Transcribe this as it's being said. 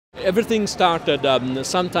Everything started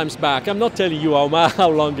sometimes back, I'm not telling you how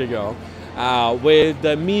long ago, with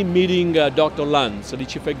me meeting Dr. Lanz, the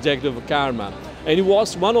chief executive of Karma. And it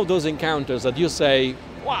was one of those encounters that you say,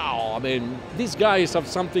 wow, I mean, these guys have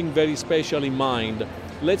something very special in mind.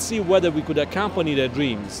 Let's see whether we could accompany their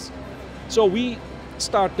dreams. So we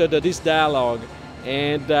started this dialogue,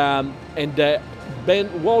 and then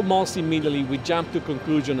almost immediately we jumped to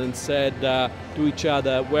conclusion and said to each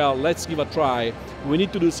other, well, let's give a try. We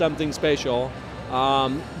need to do something special.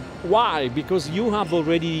 Why? Because you have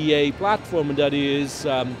already a platform that is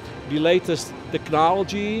the latest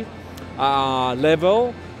technology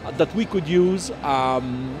level that we could use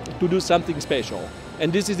to do something special.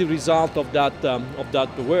 And this is the result of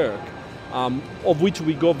that work, of which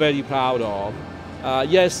we go very proud of.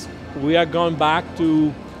 Yes, we are going back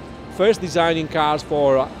to first designing cars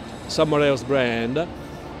for someone else's brand,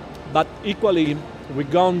 but equally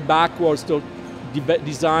we've gone backwards to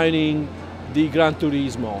designing the Gran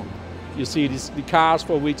Turismo. You see, the cars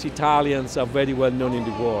for which Italians are very well known in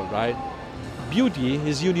the world, right? Beauty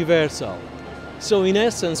is universal. So in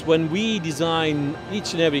essence, when we design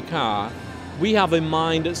each and every car, we have in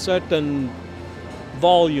mind certain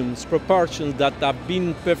volumes, proportions that have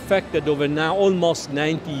been perfected over now almost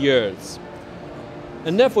 90 years.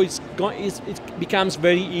 And therefore it becomes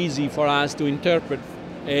very easy for us to interpret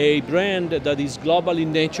a brand that is global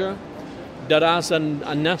in nature, that has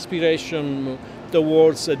an aspiration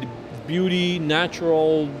towards the beauty,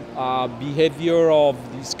 natural behavior of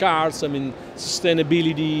these cars, I mean,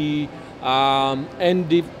 sustainability,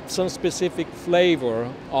 and some specific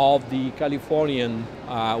flavor of the Californian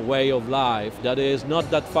way of life that is not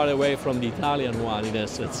that far away from the Italian one, in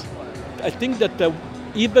essence. I think that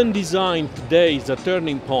even design today is a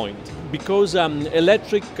turning point, because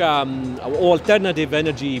electric or alternative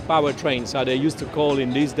energy powertrains, as they used to call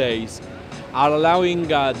in these days, are allowing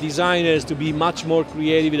designers to be much more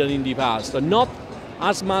creative than in the past. Not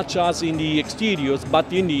as much as in the exteriors,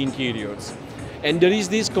 but in the interiors. And there is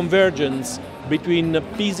this convergence between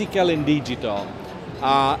physical and digital.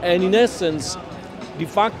 And in essence, the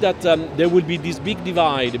fact that there will be this big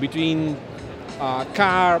divide between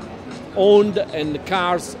car owned and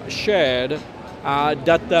cars shared,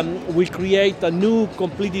 that will create a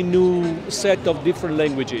completely new set of different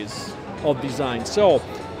languages of design. So,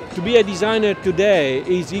 to be a designer today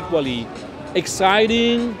is equally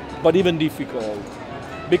exciting, but even difficult,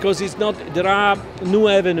 because there are new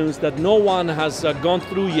avenues that no one has gone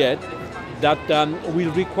through yet that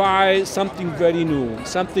will require something very new,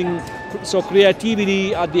 so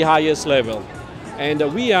creativity at the highest level. And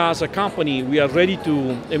we as a company, we are ready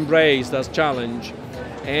to embrace that challenge.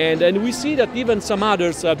 And we see that even some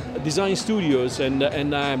others, design studios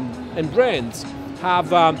and brands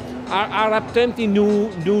are attempting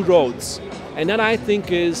new roads. And that, I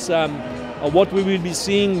think, is what we will be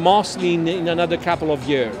seeing mostly in another couple of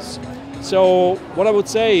years. So what I would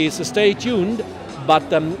say is stay tuned, but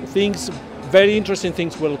very interesting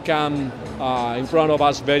things will come in front of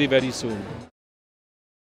us very, very soon.